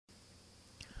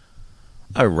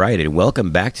All right, and welcome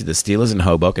back to the Steelers in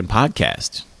Hoboken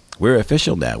podcast. We're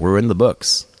official now. We're in the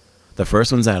books. The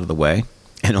first one's out of the way,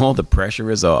 and all the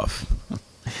pressure is off.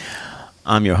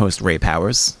 I'm your host, Ray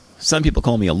Powers. Some people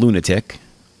call me a lunatic,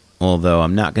 although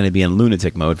I'm not going to be in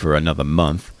lunatic mode for another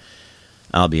month.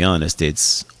 I'll be honest,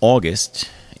 it's August.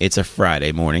 It's a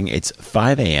Friday morning. It's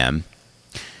 5 a.m.,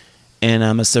 and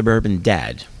I'm a suburban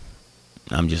dad.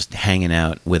 I'm just hanging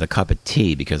out with a cup of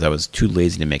tea because I was too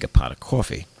lazy to make a pot of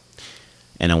coffee.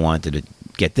 And I wanted to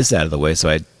get this out of the way so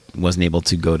I wasn't able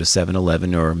to go to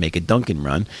 7-Eleven or make a Dunkin'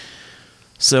 run.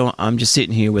 So I'm just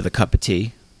sitting here with a cup of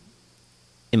tea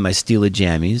in my Steeler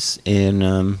jammies.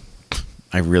 And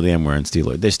I really am wearing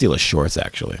Steeler. They're Steeler shorts,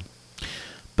 actually.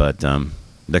 But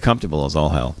they're comfortable as all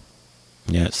hell.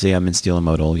 Yeah, see, I'm in Steeler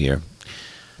mode all year.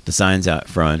 The signs out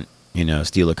front,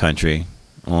 Steeler country.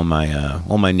 All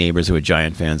my neighbors who are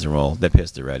Giant fans they're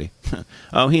pissed already.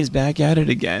 Oh, he's back at it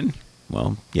again.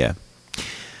 Well, yeah.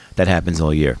 That happens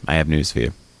all year. I have news for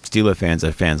you. Steeler fans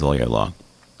are fans all year long.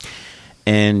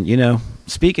 And,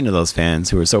 speaking of those fans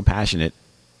who are so passionate,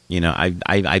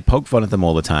 I poke fun at them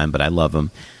all the time, but I love them.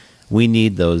 We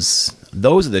need those.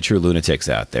 Those are the true lunatics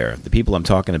out there. The people I'm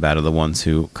talking about are the ones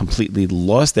who completely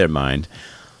lost their mind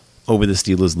over the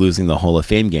Steelers losing the Hall of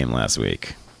Fame game last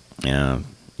week.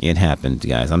 It happened,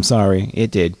 guys. I'm sorry.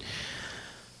 It did.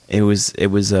 It was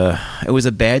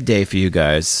a bad day for you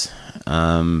guys.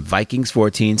 Vikings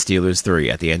 14, Steelers 3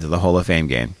 at the end of the Hall of Fame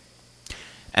game.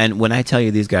 And when I tell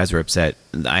you these guys are upset,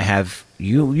 I have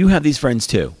you have these friends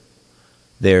too.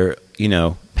 They're,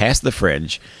 past the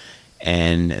fringe,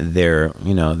 and they are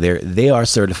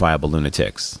certifiable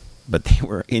lunatics, but they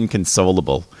were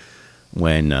inconsolable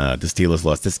when the Steelers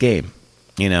lost this game.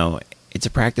 It's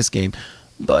a practice game.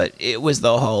 But it was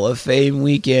the Hall of Fame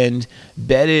weekend.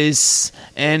 Bettis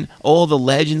and all the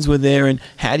legends were there. And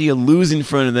how do you lose in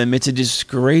front of them? It's a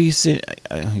disgrace.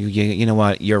 You know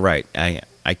what? You're right.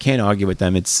 I can't argue with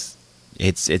them. It's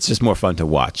just more fun to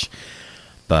watch.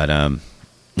 But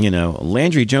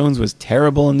Landry Jones was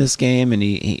terrible in this game, and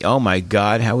he oh my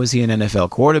God, how is he an NFL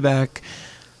quarterback?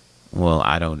 Well,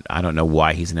 I don't know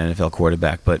why he's an NFL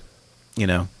quarterback, but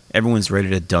everyone's ready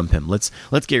to dump him. Let's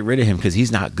get rid of him because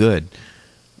he's not good.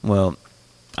 Well,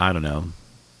 I don't know.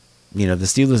 The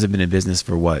Steelers have been in business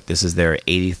for what? This is their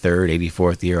 83rd,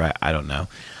 84th year? I don't know.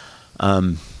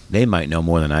 They might know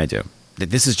more than I do.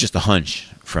 This is just a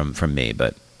hunch from me,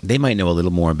 but they might know a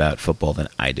little more about football than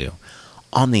I do.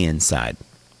 On the inside,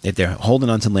 if they're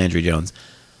holding on to Landry Jones,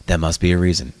 that must be a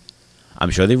reason. I'm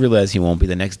sure they realize he won't be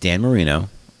the next Dan Marino,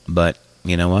 but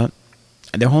you know what?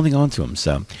 They're holding on to him,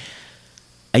 so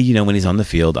when he's on the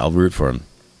field, I'll root for him.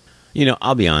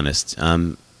 I'll be honest.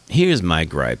 Here's my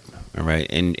gripe, all right?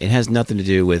 And it has nothing to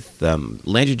do with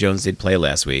Landry Jones did play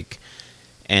last week,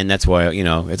 and that's why,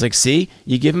 it's like, see,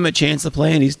 you give him a chance to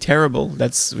play, and he's terrible.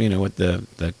 That's, what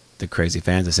the crazy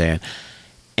fans are saying.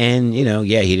 And,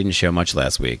 he didn't show much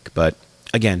last week. But,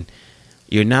 again,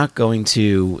 you're not going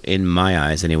to, in my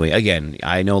eyes anyway, again,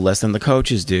 I know less than the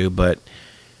coaches do, but,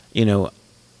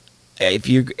 if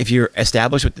you're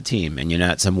established with the team and you're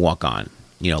not some walk-on,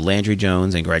 Landry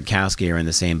Jones and Gronkowski are in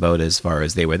the same boat as far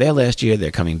as they were there last year.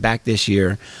 They're coming back this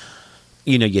year.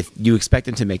 You expect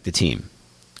them to make the team.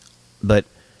 But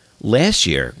last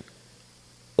year,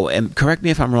 and correct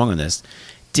me if I'm wrong on this,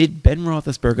 did Ben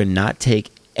Roethlisberger not take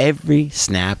every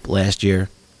snap last year?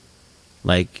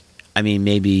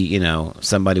 Maybe,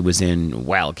 somebody was in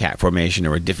wildcat formation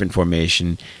or a different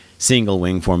formation, single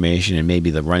wing formation, and maybe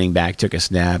the running back took a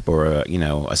snap or,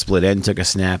 a split end took a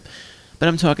snap. But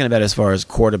I'm talking about as far as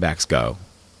quarterbacks go,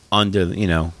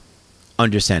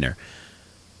 under center.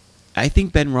 I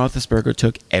think Ben Roethlisberger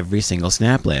took every single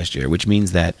snap last year, which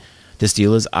means that the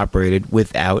Steelers operated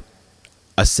without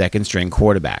a second-string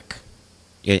quarterback,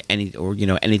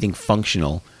 anything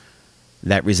functional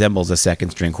that resembles a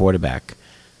second-string quarterback.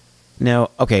 Now,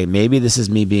 okay, maybe this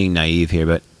is me being naive here,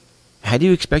 but how do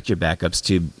you expect your backups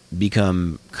to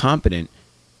become competent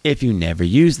if you never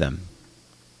use them?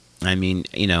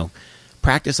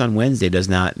 Practice on Wednesday does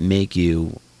not make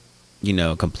you,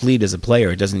 complete as a player.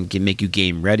 It doesn't make you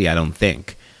game ready, I don't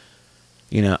think.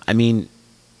 Weren't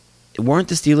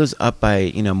the Steelers up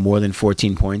by, more than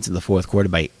 14 points in the fourth quarter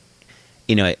by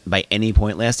any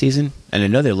point last season? And I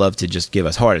know they love to just give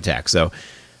us heart attacks, so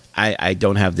I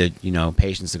don't have the,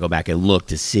 patience to go back and look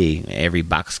to see every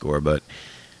box score. But,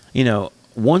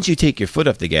 once you take your foot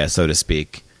off the gas, so to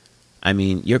speak,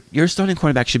 your starting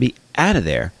quarterback should be out of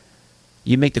there.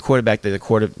 You make the quarterback you make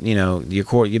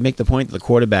the point that the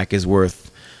quarterback is worth,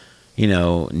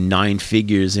 9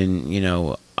 figures and,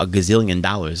 a gazillion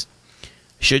dollars.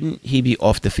 Shouldn't he be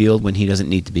off the field when he doesn't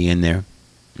need to be in there?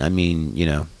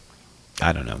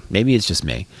 I don't know. Maybe it's just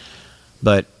me.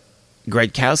 But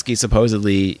Gronkowski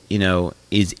supposedly,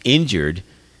 is injured,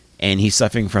 and he's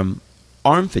suffering from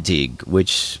arm fatigue,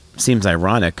 which seems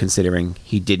ironic considering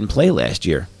he didn't play last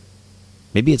year.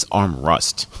 Maybe it's arm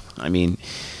rust. I mean,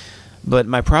 but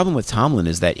my problem with Tomlin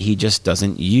is that he just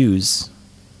doesn't use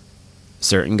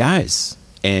certain guys.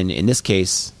 And in this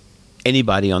case,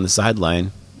 anybody on the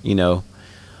sideline,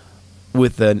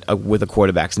 with a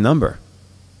quarterback's number.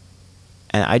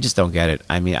 And I just don't get it.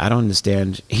 I mean, I don't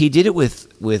understand. He did it with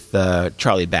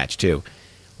Charlie Batch, too.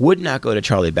 Would not go to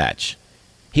Charlie Batch.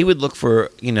 He would look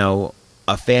for,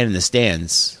 a fan in the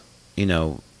stands,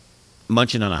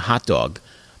 munching on a hot dog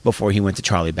before he went to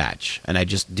Charlie Batch. And I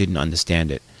just didn't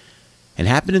understand it. It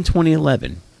happened in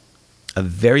 2011, a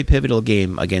very pivotal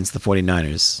game against the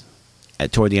 49ers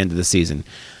toward the end of the season.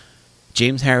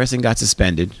 James Harrison got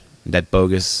suspended. That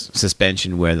bogus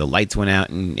suspension where the lights went out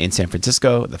in San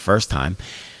Francisco the first time,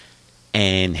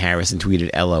 and Harrison tweeted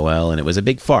LOL, and it was a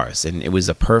big farce, and it was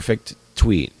a perfect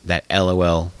tweet. That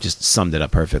LOL just summed it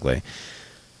up perfectly.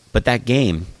 But that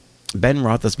game, Ben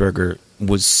Roethlisberger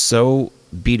was so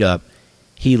beat up,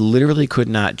 he literally could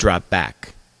not drop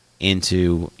back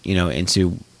into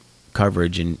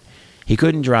coverage, and he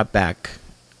couldn't drop back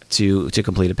to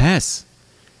complete a pass.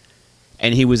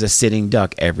 And he was a sitting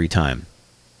duck every time.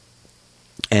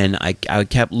 And I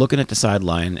kept looking at the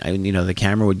sideline. The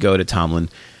camera would go to Tomlin.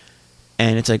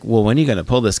 And it's like, well, when are you going to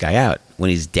pull this guy out? When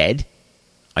he's dead?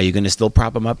 Are you going to still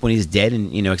prop him up when he's dead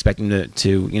and, expect him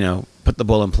to put the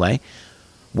ball in play?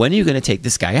 When are you going to take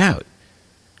this guy out?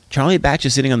 Charlie Batch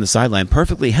is sitting on the sideline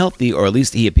perfectly healthy, or at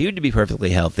least he appeared to be perfectly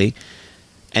healthy.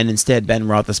 And instead, Ben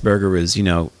Roethlisberger is,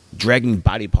 dragging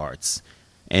body parts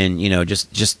and,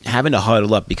 just having to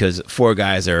huddle up because four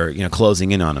guys are,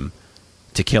 closing in on him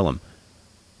to kill him.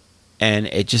 And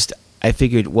I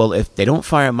figured, well, if they don't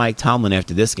fire Mike Tomlin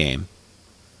after this game,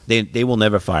 they will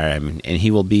never fire him, and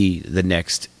he will be the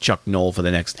next Chuck Noll for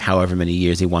the next however many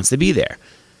years he wants to be there.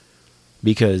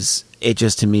 Because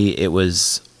to me, it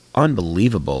was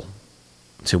unbelievable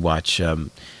to watch.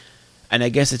 And I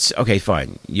guess it's, okay,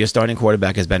 fine. Your starting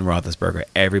quarterback is Ben Roethlisberger.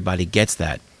 Everybody gets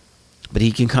that. But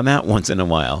he can come out once in a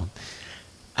while.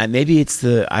 And maybe it's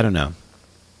I don't know.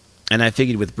 And I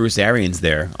figured with Bruce Arians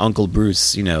there, Uncle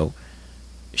Bruce,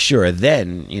 sure,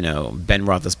 then, Ben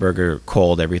Roethlisberger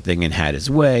called everything and had his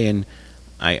way, and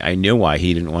I knew why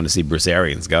he didn't want to see Bruce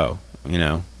Arians go.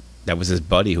 That was his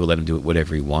buddy who let him do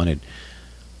whatever he wanted.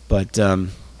 But a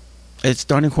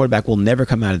starting quarterback will never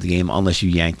come out of the game unless you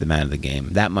yank them out of the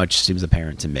game. That much seems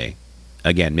apparent to me.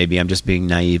 Again, maybe I'm just being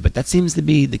naive, but that seems to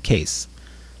be the case.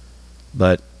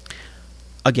 But,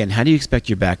 again, how do you expect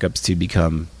your backups to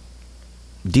become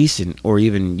decent or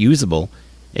even usable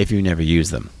if you never use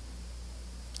them?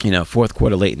 Fourth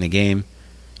quarter late in the game,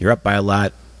 you're up by a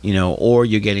lot, or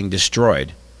you're getting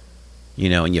destroyed,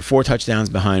 and you're 4 touchdowns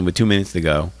behind with 2 minutes to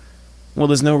go. Well,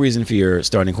 there's no reason for your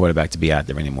starting quarterback to be out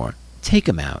there anymore. Take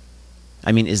him out.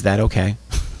 I mean, is that okay?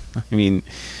 I mean,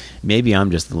 maybe I am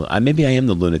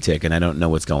the lunatic and I don't know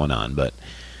what's going on, but,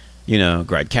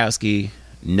 Gronkowski,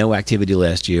 no activity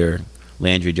last year.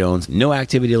 Landry Jones, no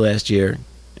activity last year.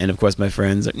 And, of course, my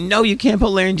friends, no, you can't put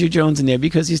Landry Jones in there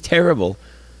because he's terrible.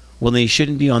 Well, then he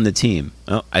shouldn't be on the team.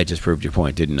 Oh, I just proved your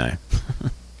point, didn't I?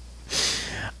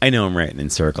 I know I'm writing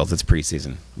in circles. It's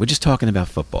preseason. We're just talking about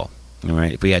football. All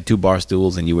right? If we had 2 bar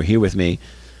stools and you were here with me,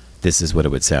 this is what it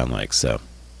would sound like. So,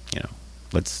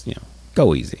 let's,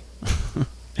 go easy.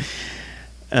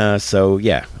 So,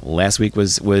 yeah, last week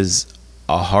was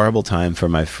a horrible time for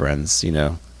my friends.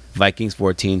 Vikings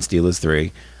 14, Steelers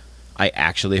 3. I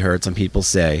actually heard some people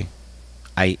say,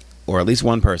 or at least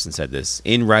one person said this,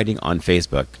 in writing on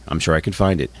Facebook. I'm sure I could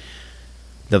find it.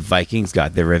 The Vikings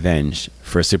got their revenge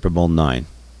for Super Bowl 9.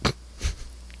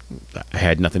 I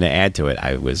had nothing to add to it.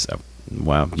 I was,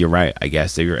 well, you're right, I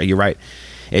guess. You're right.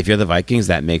 If you're the Vikings,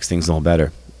 that makes things a little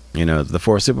better. The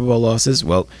 4 Super Bowl losses,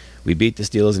 well, we beat the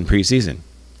Steelers in preseason.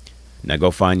 Now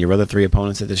go find your other 3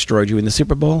 opponents that destroyed you in the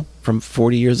Super Bowl from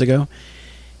 40 years ago,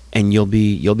 and you'll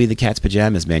be the cat's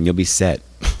pajamas, man. You'll be set.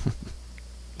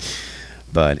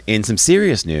 But in some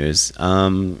serious news,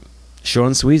 Sean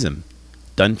Sweezum,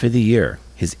 done for the year.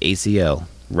 His ACL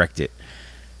wrecked it.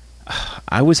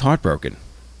 I was heartbroken,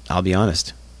 I'll be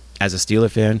honest. As a Steeler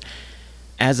fan,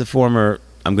 as a former,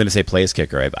 I'm going to say place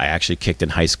kicker, I actually kicked in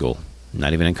high school,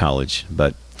 not even in college.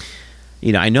 But,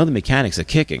 I know the mechanics of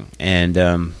kicking, and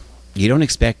you don't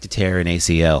expect to tear an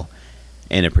ACL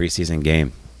in a preseason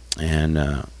game. And,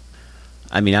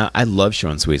 I love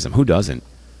Sean Sweezum. Who doesn't?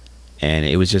 And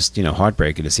it was just,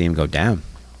 heartbreaking to see him go down.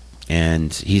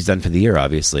 And he's done for the year,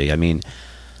 obviously.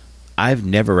 I've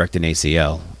never wrecked an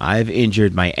ACL. I've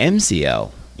injured my MCL,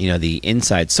 the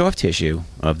inside soft tissue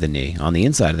of the knee, on the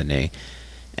inside of the knee.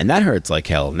 And that hurts like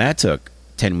hell. And that took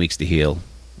 10 weeks to heal.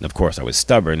 And of course, I was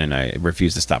stubborn and I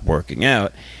refused to stop working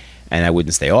out. And I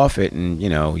wouldn't stay off it and,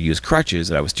 use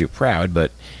crutches. And I was too proud.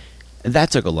 But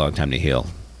that took a long time to heal.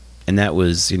 And that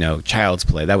was, child's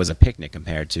play. That was a picnic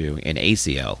compared to an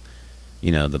ACL.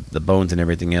 The bones and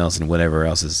everything else and whatever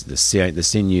else is the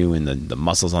sinew and the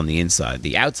muscles on the inside,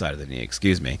 the outside of the knee,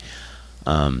 excuse me.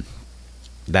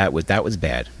 That was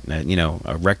bad.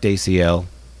 A wrecked ACL,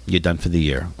 you're done for the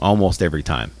year almost every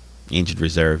time. Injured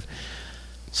reserve.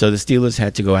 So the Steelers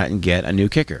had to go out and get a new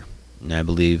kicker. And I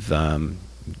believe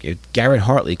Garrett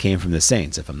Hartley came from the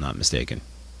Saints, if I'm not mistaken.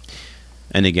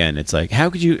 And again, it's like, how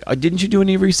could you? Didn't you do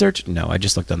any research? No, I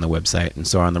just looked on the website and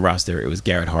saw on the roster it was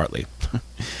Garrett Hartley.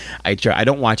 I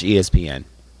don't watch ESPN.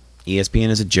 ESPN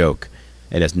is a joke.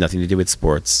 It has nothing to do with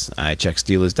sports. I check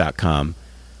Steelers.com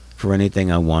for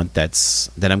anything I want that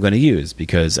I'm going to use,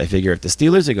 because I figure if the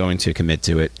Steelers are going to commit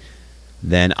to it,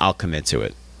 then I'll commit to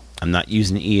it. I'm not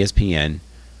using ESPN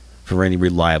for any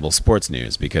reliable sports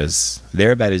news, because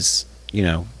they're about as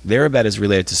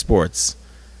related to sports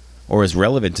or as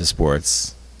relevant to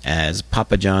sports as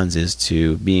Papa John's is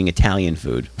to being Italian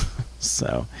food.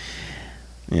 So,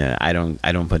 yeah, I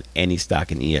don't put any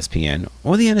stock in ESPN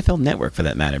or the NFL Network for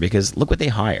that matter, because look what they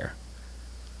hire.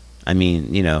 I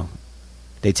mean,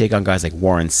 they take on guys like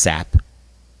Warren Sapp.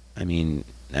 I mean,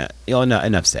 no,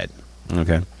 enough said.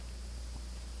 Okay,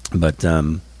 but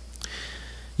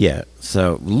yeah.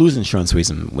 So losing Sean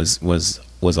Sweetson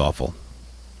was awful.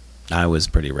 I was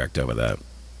pretty wrecked over that.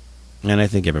 And I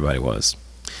think everybody was.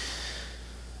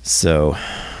 So,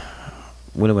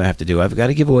 what do I have to do? I've got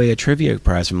to give away a trivia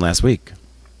prize from last week.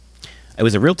 It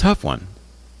was a real tough one.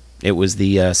 It was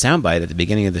the soundbite at the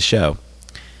beginning of the show.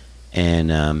 And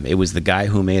it was the guy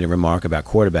who made a remark about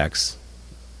quarterbacks.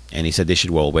 And he said they should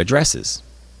all wear dresses.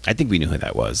 I think we knew who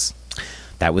that was.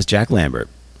 That was Jack Lambert,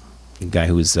 a guy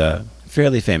who's a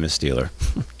fairly famous Steeler.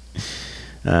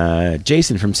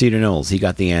 Jason from Cedar Knolls, he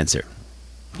got the answer.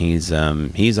 He's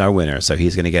our winner, so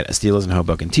he's going to get a Steelers in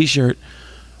Hoboken t-shirt.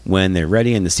 When they're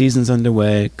ready and the season's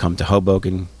underway, come to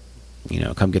Hoboken,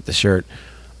 come get the shirt.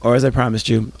 Or as I promised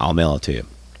you, I'll mail it to you.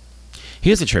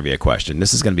 Here's a trivia question.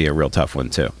 This is going to be a real tough one,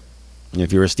 too.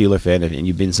 If you're a Steeler fan and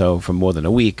you've been so for more than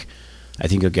a week, I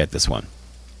think you'll get this one.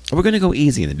 We're going to go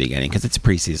easy in the beginning because it's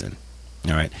preseason.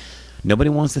 All right?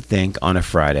 Nobody wants to think on a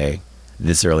Friday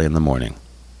this early in the morning.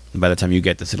 By the time you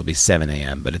get this, it'll be 7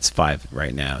 a.m., but it's 5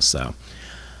 right now, so...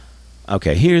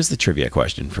 Okay, here's the trivia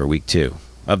question for week 2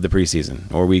 of the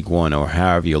preseason, or week 1, or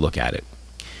however you look at it.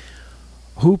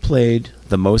 Who played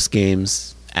the most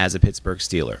games as a Pittsburgh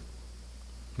Steeler?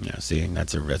 Yeah, see,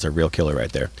 that's a real killer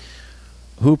right there.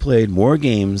 Who played more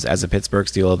games as a Pittsburgh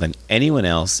Steeler than anyone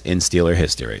else in Steeler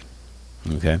history?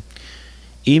 Okay.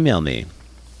 Email me,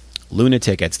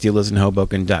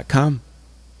 lunatic@steelersinhoboken.com.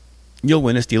 You'll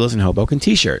win a Steelers in Hoboken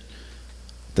t-shirt,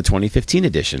 the 2015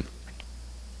 edition.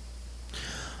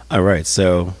 All right,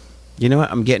 so you know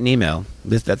what? I'm getting email.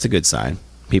 That's a good sign.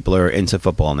 People are into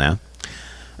football now.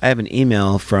 I have an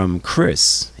email from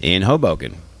Chris in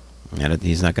Hoboken. And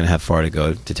he's not going to have far to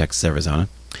go to Texas, Arizona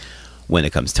when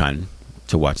it comes time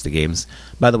to watch the games.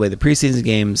 By the way, the preseason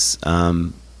games,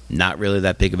 not really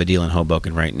that big of a deal in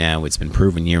Hoboken right now. It's been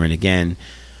proven year and again.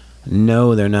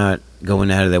 No, they're not going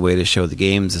out of their way to show the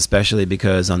games, especially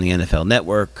because on the NFL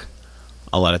Network,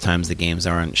 a lot of times the games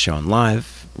aren't shown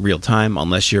live, real time,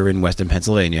 unless you're in Western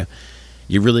Pennsylvania.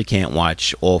 You really can't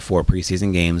watch all 4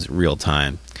 preseason games real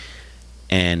time.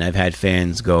 And I've had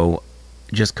fans go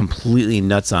just completely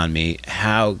nuts on me.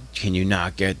 How can you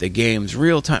not get the games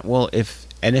real time? Well, if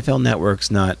NFL Network's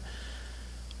not,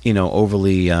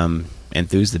 overly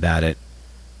enthused about it,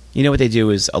 what they do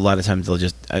is a lot of times they'll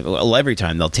just, every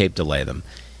time they'll tape delay them.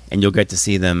 And you'll get to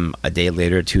see them a day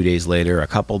later, 2 days later, a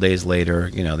couple days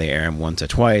later. They air them once or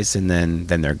twice, and then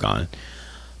they're gone.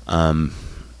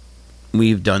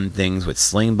 We've done things with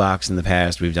Slingbox in the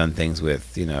past. We've done things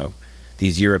with,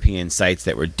 these European sites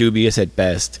that were dubious at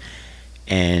best.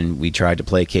 And we tried to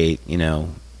placate,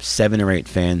 7 or 8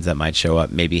 fans that might show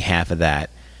up, maybe half of that,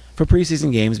 for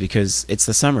preseason games because it's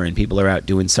the summer and people are out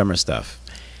doing summer stuff.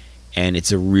 And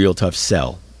it's a real tough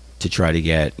sell to try to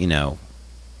get,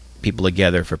 people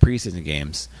together for preseason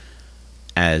games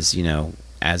as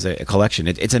a collection.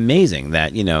 It's amazing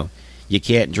that you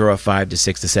can't draw 5 to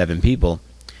 6 to 7 people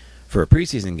for a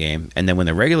preseason game, and then when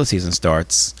the regular season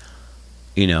starts,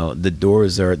 the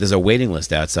doors there's a waiting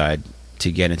list outside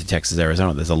to get into Texas,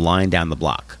 Arizona. There's a line down the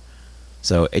block.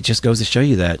 So it just goes to show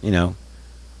you that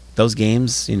those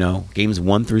games, games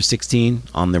 1 through 16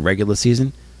 on the regular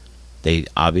season, They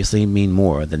obviously mean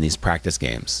more than these practice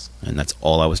games. And that's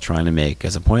all I was trying to make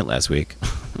as a point last week.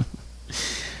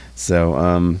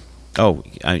 So,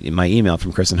 my email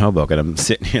from Chris in Hoboken. I'm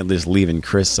sitting here just leaving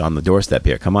Chris on the doorstep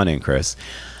here. Come on in, Chris.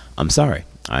 I'm sorry.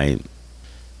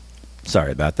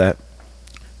 Sorry about that.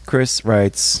 Chris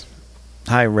writes,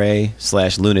 "Hi,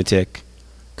 Ray/lunatic.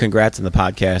 Congrats on the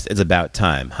podcast. It's about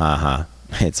time. Ha.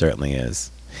 It certainly is.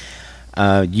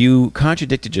 You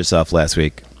contradicted yourself last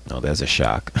week." Oh, there's a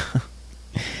shock.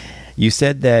 You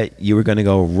said that you were going to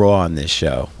go raw on this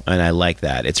show, and I like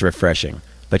that. It's refreshing.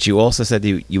 But you also said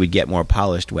that you would get more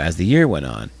polished as the year went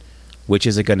on. Which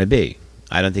is it going to be?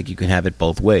 I don't think you can have it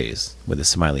both ways, with a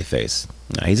smiley face.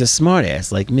 Now, he's a smart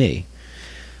ass like me.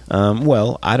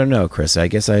 Well, I don't know, Chris. I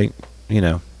guess I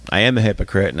am a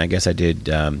hypocrite, and I guess I did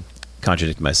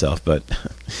contradict myself, but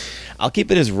I'll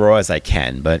keep it as raw as I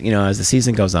can. But, as the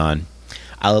season goes on,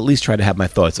 I'll at least try to have my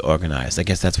thoughts organized. I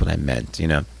guess that's what I meant,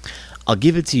 I'll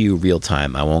give it to you real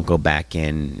time. I won't go back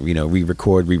and,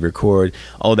 re-record.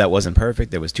 Oh, that wasn't perfect.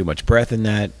 There was too much breath in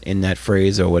that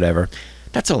phrase or whatever.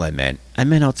 That's all I meant. I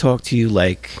meant I'll talk to you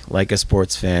like a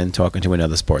sports fan talking to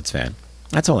another sports fan.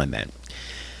 That's all I meant.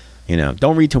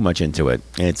 Don't read too much into it.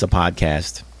 It's a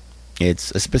podcast.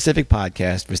 It's a specific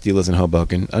podcast for Steelers in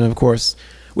Hoboken. And, of course,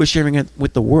 we're sharing it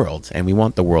with the world, and we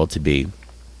want the world to be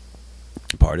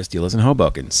part of Steelers in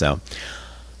Hoboken. So,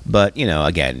 but,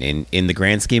 again, in the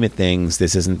grand scheme of things,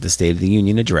 this isn't the State of the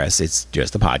Union address. It's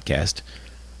just a podcast.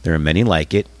 There are many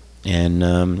like it. And,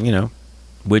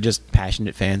 we're just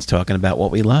passionate fans talking about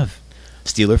what we love,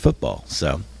 Steeler football.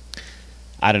 So,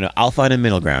 I don't know. I'll find a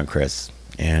middle ground, Chris.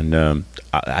 And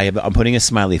I'm putting a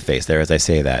smiley face there as I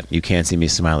say that. You can't see me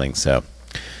smiling, so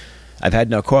I've had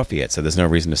no coffee yet, so there's no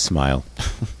reason to smile.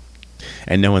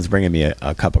 And no one's bringing me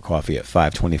a cup of coffee at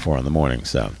 5:24 in the morning,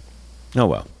 so oh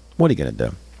well. What are you going to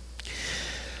do?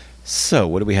 So,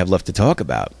 what do we have left to talk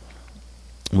about?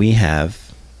 We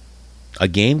have a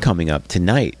game coming up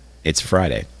tonight. It's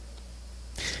Friday.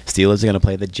 Steelers are going to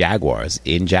play the Jaguars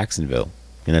in Jacksonville.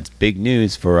 And that's big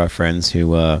news for our friends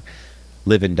who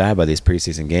live and die by these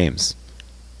preseason games.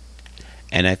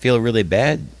 And I feel really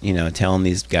bad, telling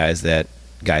these guys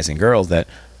and girls, that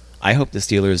I hope the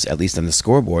Steelers, at least on the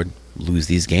scoreboard, lose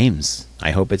these games.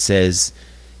 I hope it says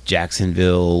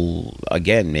Jacksonville,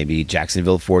 again, maybe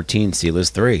Jacksonville 14,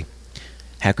 Steelers 3.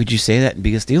 How could you say that and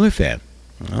be a Steeler fan?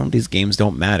 Well, these games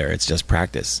don't matter. It's just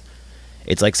practice.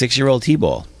 It's like 6-year-old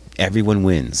T-ball. Everyone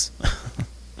wins.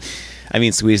 I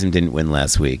mean, Sweezum didn't win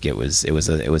last week. It was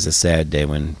a sad day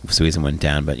when Sweezum went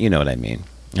down, but you know what I mean.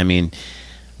 I mean,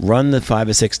 run the 5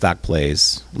 or 6 stock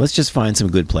plays. Let's just find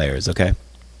some good players, okay?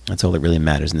 That's all that really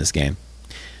matters in this game.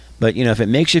 But if it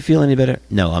makes you feel any better,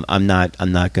 no, I'm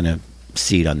not gonna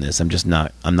cede on this.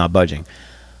 I'm not budging.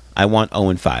 I want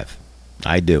 0-5.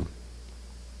 I do.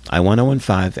 I want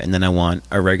 0-5, and then I want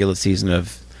a regular season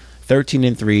of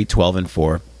 13-3,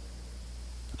 12-4.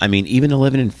 I mean, even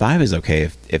 11-5 is okay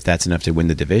if that's enough to win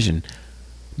the division.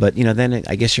 But, then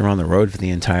I guess you're on the road for the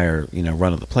entire,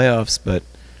 run of the playoffs. But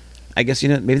I guess,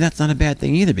 maybe that's not a bad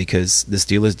thing either, because the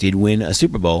Steelers did win a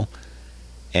Super Bowl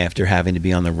after having to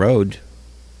be on the road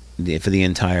for the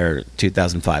entire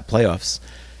 2005 playoffs.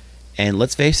 And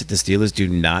let's face it, the Steelers do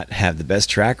not have the best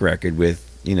track record with,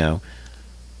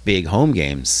 big home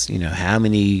games. How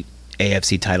many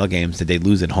AFC title games did they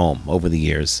lose at home over the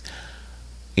years?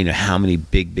 How many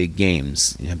big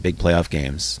games, big playoff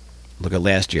games. Look at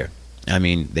last year. I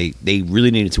mean, they really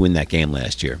needed to win that game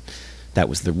last year. That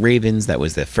was the Ravens. That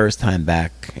was their first time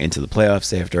back into the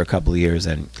playoffs after a couple of years.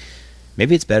 And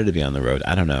maybe it's better to be on the road.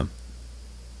 I don't know.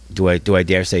 Do I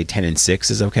dare say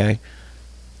 10-6 is okay?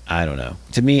 I don't know.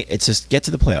 To me, it's just get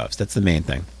to the playoffs. That's the main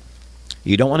thing.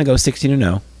 You don't want to go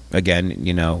 16-0.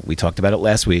 Again, we talked about it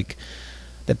last week.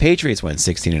 The Patriots went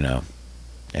 16-0,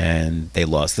 and they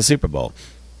lost the Super Bowl.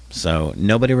 So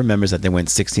nobody remembers that they went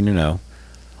 16-0,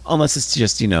 unless it's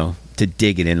just, to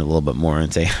dig it in a little bit more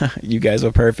and say, you guys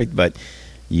were perfect, but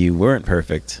you weren't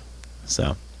perfect.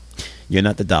 So you're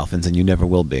not the Dolphins, and you never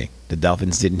will be. The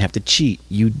Dolphins didn't have to cheat.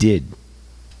 You did.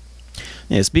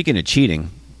 Yeah, speaking of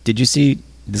cheating, did you see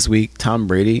this week Tom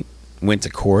Brady went to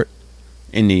court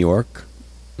in New York,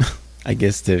 I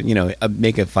guess, to,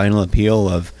 make a final appeal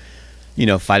of,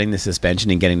 fighting the suspension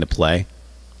and getting to play?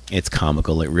 It's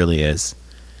comical. It really is.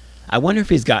 I wonder if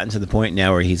he's gotten to the point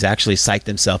now where he's actually psyched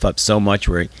himself up so much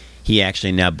where he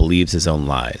actually now believes his own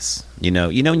lies.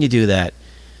 When you do that,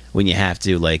 when you have to,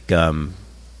 you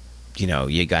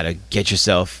got to get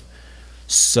yourself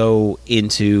so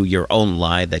into your own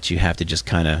lie that you have to just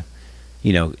kind of,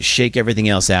 shake everything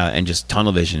else out and just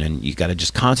tunnel vision, and you got to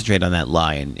just concentrate on that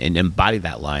lie and embody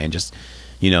that lie and just,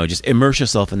 just immerse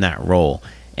yourself in that role.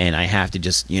 and I have to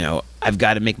just, I've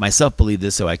got to make myself believe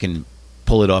this so I can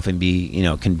pull it off and be,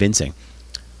 convincing.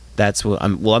 That's what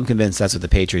I'm convinced that's what the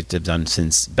Patriots have done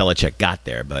since Belichick got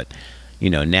there. But,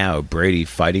 now Brady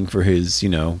fighting for his,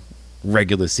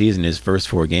 regular season, his first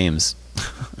 4 games.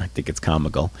 I think it's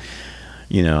comical.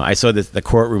 I saw the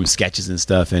courtroom sketches and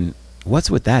stuff, and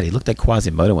what's with that? He looked like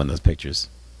Quasimodo in those pictures.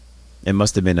 It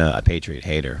must have been a Patriot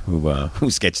hater who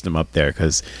sketched him up there,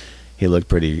 because he looked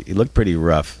pretty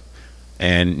rough.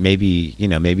 And maybe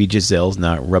Giselle's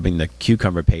not rubbing the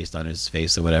cucumber paste on his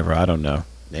face or whatever. I don't know.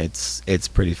 It's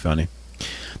pretty funny.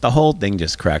 The whole thing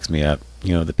just cracks me up.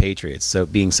 The Patriots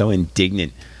being so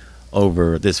indignant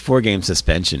over this 4-game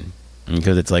suspension,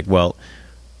 because it's like, well,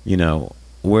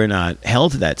 we're not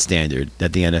held to that standard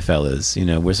that the NFL is.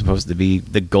 We're supposed to be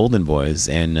the golden boys,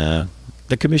 and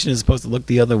the commission is supposed to look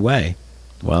the other way.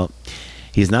 Well,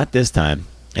 he's not this time,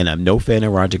 and I'm no fan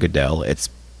of Roger Goodell. It's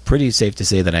pretty safe to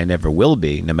say that I never will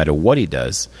be, no matter what he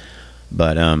does.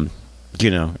 But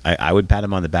I would pat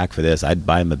him on the back for this. I'd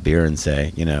buy him a beer and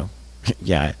say,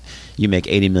 yeah, you make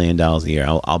 $80 million a year,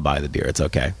 I'll buy the beer. It's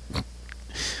okay.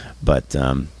 But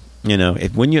to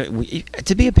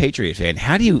be a Patriot fan,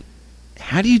 how do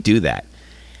you do that?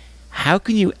 How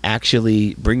can you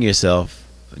actually bring yourself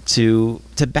to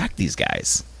back these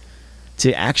guys,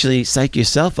 to actually psych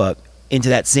yourself up into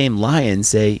that same lie and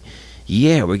say,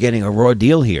 yeah, we're getting a raw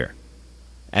deal here,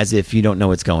 as if you don't know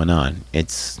what's going on?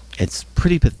 It's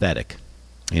pretty pathetic,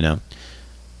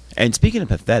 And speaking of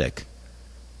pathetic,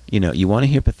 you want to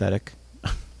hear pathetic?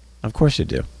 Of course you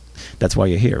do. That's why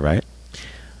you're here, right?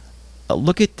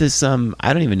 Look at this. I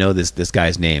don't even know this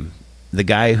guy's name. The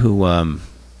guy who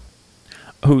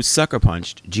sucker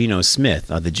punched Geno Smith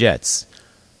of the Jets.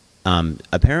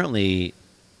 Apparently,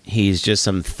 he's just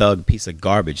some thug piece of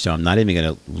garbage. So I'm not even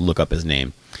going to look up his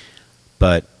name.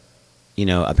 But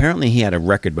apparently he had a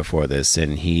record before this,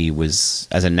 and he was,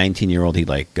 as a 19-year-old, he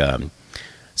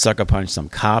sucker punched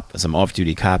some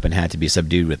off-duty cop, and had to be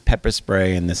subdued with pepper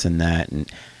spray and this and that. And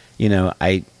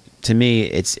to me,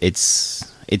 it's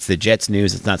the Jets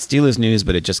news. It's not Steelers news,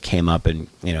 but it just came up, and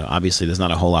obviously there's not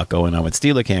a whole lot going on with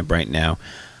Steeler camp right now.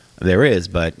 There is,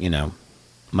 but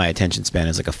my attention span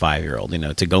is like a 5-year-old.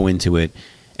 To go into it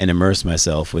and immerse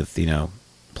myself with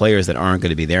players that aren't going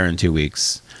to be there in 2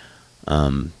 weeks.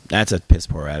 That's a piss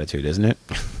poor attitude, isn't it,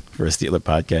 for a Steeler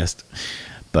podcast?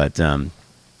 But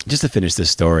just to finish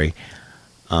this story,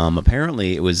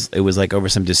 apparently it was like over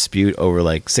some dispute over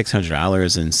like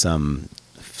 $600 and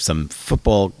some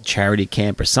football charity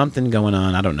camp or something going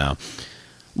on. I don't know.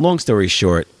 Long story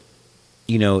short,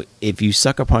 if you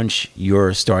sucker punch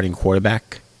your starting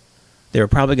quarterback, there are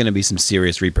probably going to be some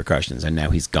serious repercussions, and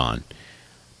now he's gone.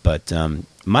 But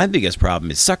my biggest problem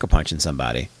is sucker punching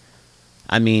somebody.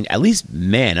 I mean, at least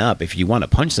man up. If you want to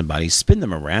punch somebody, spin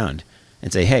them around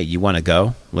and say, hey, you want to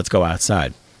go? Let's go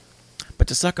outside. But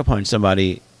to sucker punch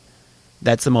somebody,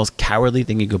 that's the most cowardly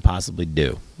thing you could possibly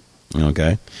do.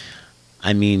 Okay?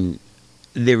 I mean,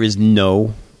 there is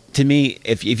to me,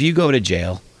 if you go to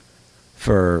jail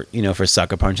for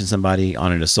sucker punching somebody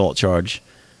on an assault charge,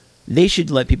 they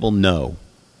should let people know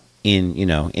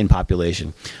in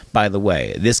population. By the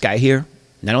way, this guy here,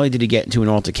 not only did he get into an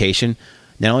altercation,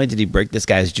 not only did he break this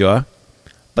guy's jaw,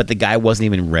 but the guy wasn't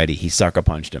even ready. He sucker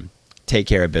punched him. Take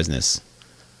care of business.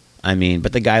 I mean,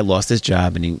 but the guy lost his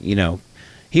job, and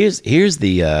here's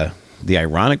the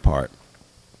ironic part.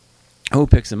 Who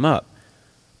picks him up?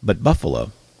 But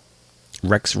Buffalo,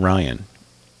 Rex Ryan,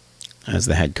 as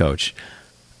the head coach.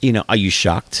 Are you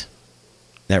shocked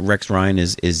that Rex Ryan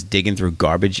is digging through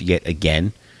garbage yet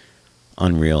again?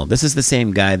 Unreal. This is the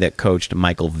same guy that coached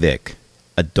Michael Vick,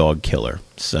 a dog killer.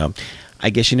 So I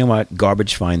guess you know what?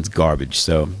 Garbage finds garbage.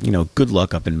 So good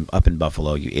luck up in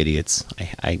Buffalo, you idiots.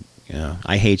 I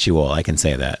hate you all. I can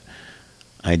say that.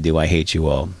 I do. I hate you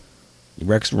all.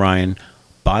 Rex Ryan,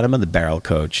 bottom of the barrel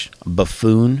coach,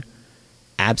 buffoon,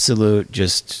 absolute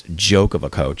just joke of a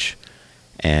coach.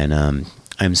 And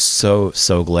I'm so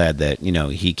glad that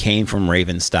he came from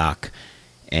Raven stock,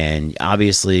 and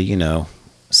obviously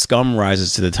scum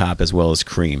rises to the top as well as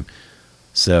cream.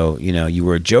 So you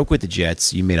were a joke with the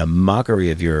Jets. You made a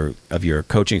mockery of your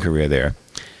coaching career there,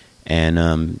 and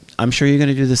I'm sure you're going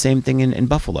to do the same thing in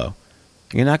Buffalo.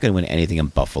 You're not going to win anything in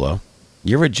Buffalo.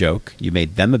 You're a joke. You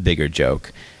made them a bigger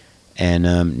joke. And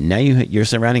now you're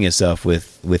surrounding yourself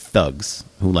with thugs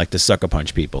who like to sucker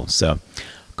punch people. So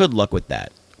good luck with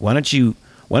that. Why don't you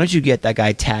get that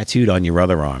guy tattooed on your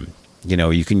other arm?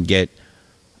 You can get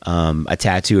a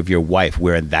tattoo of your wife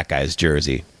wearing that guy's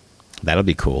jersey. That'll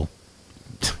be cool.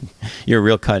 You're a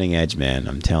real cutting edge, man.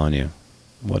 I'm telling you.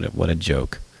 What a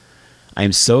joke.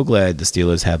 I'm so glad the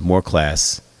Steelers have more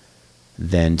class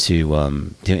than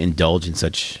to indulge in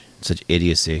such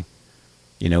idiocy.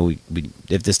 You know,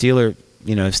 if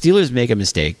Steelers make a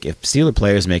mistake, if Steeler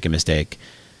players make a mistake,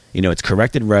 you know, it's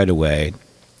corrected right away.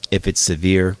 If it's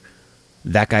severe,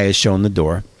 that guy is shown the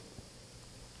door.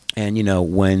 And, you know,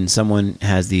 when someone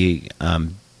has I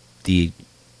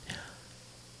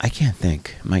can't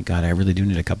think. My God, I really do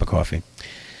need a cup of coffee.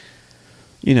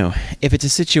 You know, if it's a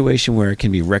situation where it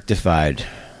can be rectified,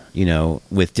 you know,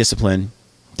 with discipline,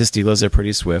 the Steelers are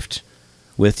pretty swift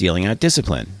with dealing out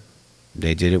discipline.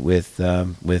 They did it with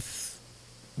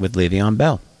Le'Veon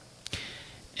Bell.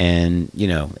 And, you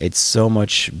know, it's so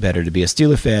much better to be a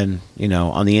Steeler fan, you know,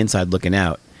 on the inside looking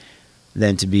out,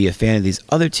 than to be a fan of these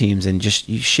other teams and just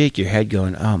you shake your head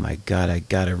going, oh, my God, I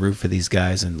got to root for these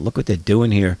guys, and look what they're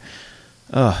doing here.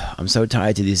 Oh, I'm so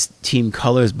tied to these team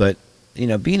colors. But, you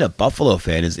know, being a Buffalo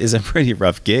fan is a pretty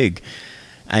rough gig.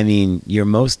 I mean, your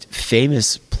most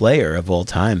famous player of all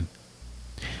time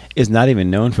is not even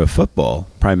known for football,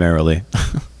 primarily.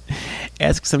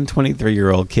 Ask some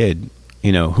 23-year-old kid,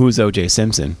 you know, who's O.J.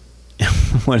 Simpson?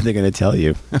 What are they going to tell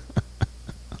you?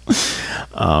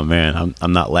 Oh, man,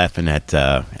 I'm not laughing at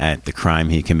the crime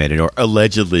he committed or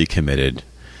allegedly committed.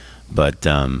 But,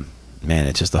 man,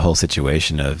 it's just the whole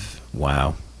situation of,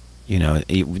 wow. You know,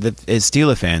 as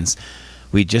Steeler fans,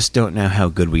 we just don't know how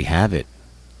good we have it.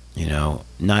 You know,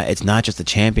 it's not just the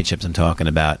championships I'm talking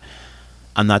about.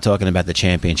 I'm not talking about the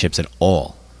championships at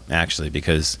all, actually,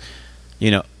 because,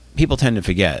 you know, people tend to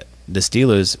forget the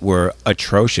Steelers were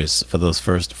atrocious for those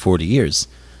first 40 years.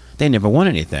 They never won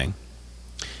anything.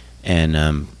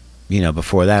 And, you know,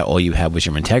 before that, all you had was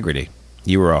your integrity.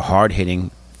 You were a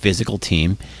hard-hitting, physical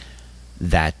team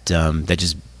that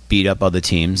just beat up other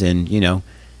teams. And, you know,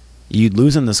 you'd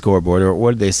lose on the scoreboard, or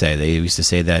what did they say? They used to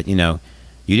say that, you know,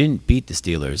 you didn't beat the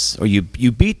Steelers, or you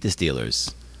beat the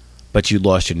Steelers, but you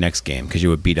lost your next game because you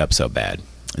were beat up so bad.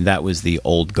 And that was the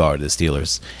old guard of the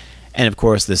Steelers. And, of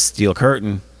course, the Steel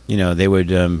Curtain, you know,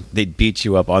 they'd beat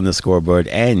you up on the scoreboard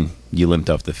and you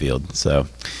limped off the field. So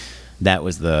that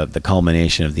was the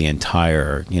culmination of the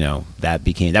entire, you know, that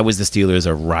was the Steelers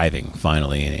arriving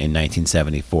finally in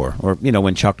 1974, or, you know,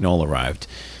 when Chuck Noll arrived,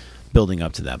 building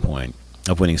up to that point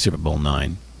of winning Super Bowl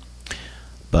IX.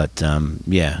 But,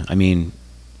 yeah, I mean,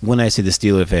 when I say the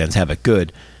Steeler fans have it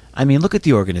good, I mean, look at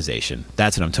the organization.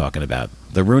 That's what I'm talking about.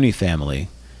 The Rooney family,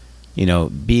 you know,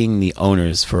 being the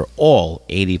owners for all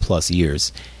 80-plus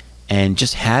years and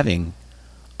just having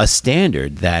a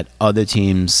standard that other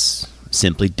teams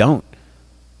simply don't.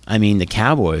 I mean, the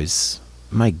Cowboys,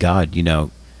 my God, you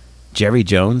know, Jerry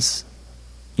Jones,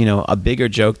 you know, a bigger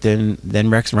joke than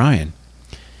Rex Ryan.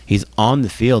 He's on the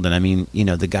field, and I mean, you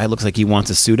know, the guy looks like he wants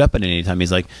to suit up at any time.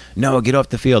 He's like, no, get off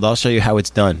the field. I'll show you how it's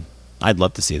done. I'd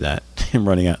love to see that, him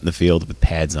running out in the field with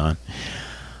pads on.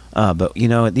 But, you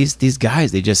know, these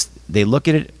guys, they look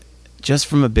at it just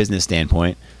from a business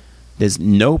standpoint. There's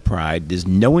no pride. There's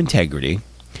no integrity.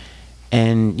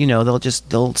 And, you know,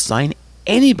 they'll sign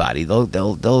anybody.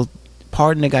 They'll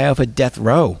pardon a guy off of death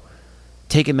row.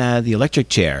 Take him out of the electric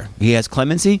chair. He has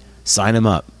clemency, sign him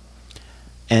up.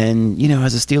 And, you know,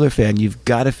 as a Steeler fan, you've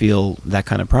got to feel that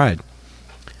kind of pride.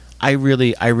 I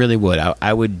really would.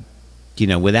 I would, you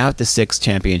know, without the 6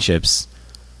 championships,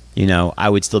 you know, I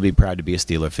would still be proud to be a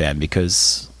Steeler fan,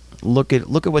 because look at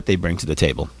what they bring to the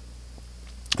table.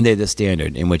 They're the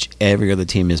standard in which every other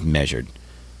team is measured.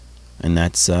 And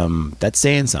that's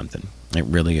saying something. It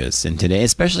really is. And today,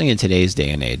 especially in today's day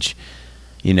and age,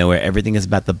 you know, where everything is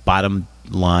about the bottom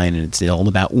line and it's all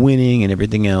about winning and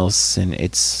everything else. And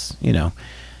it's, you know,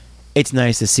 it's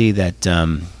nice to see that,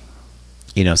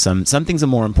 you know, some things are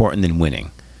more important than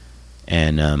winning.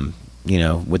 And, you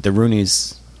know, with the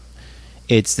Rooneys,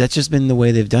 that's just been the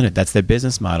way they've done it. That's their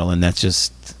business model. And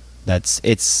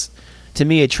to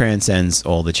me, it transcends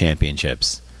all the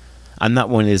championships. I'm not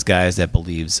one of these guys that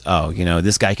believes, oh, you know,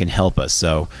 this guy can help us,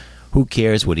 so who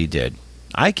cares what he did?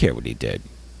 I care what he did,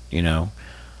 you know.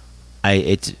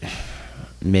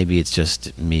 Maybe it's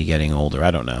just me getting older. I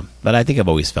don't know. But I think I've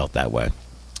always felt that way.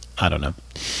 I don't know.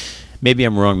 Maybe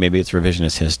I'm wrong. Maybe it's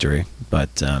revisionist history.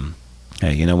 But,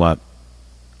 hey, you know what?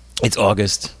 It's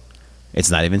August. It's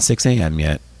not even 6 a.m.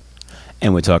 yet.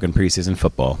 And we're talking preseason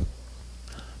football.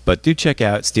 But do check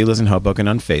out Steelers in Hoboken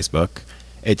on Facebook.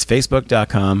 It's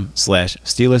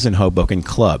facebook.com/Steelers in Hoboken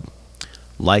Club.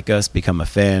 Like us, become a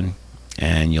fan,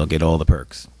 and you'll get all the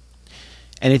perks.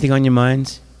 Anything on your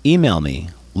mind? Email me,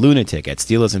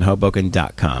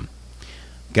 lunatic@SteelersInHoboken.com.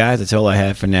 Guys, that's all I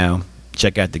have for now.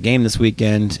 Check out the game this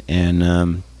weekend,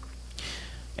 and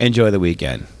enjoy the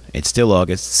weekend. It's still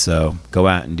August, so go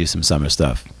out and do some summer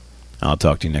stuff. I'll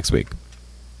talk to you next week.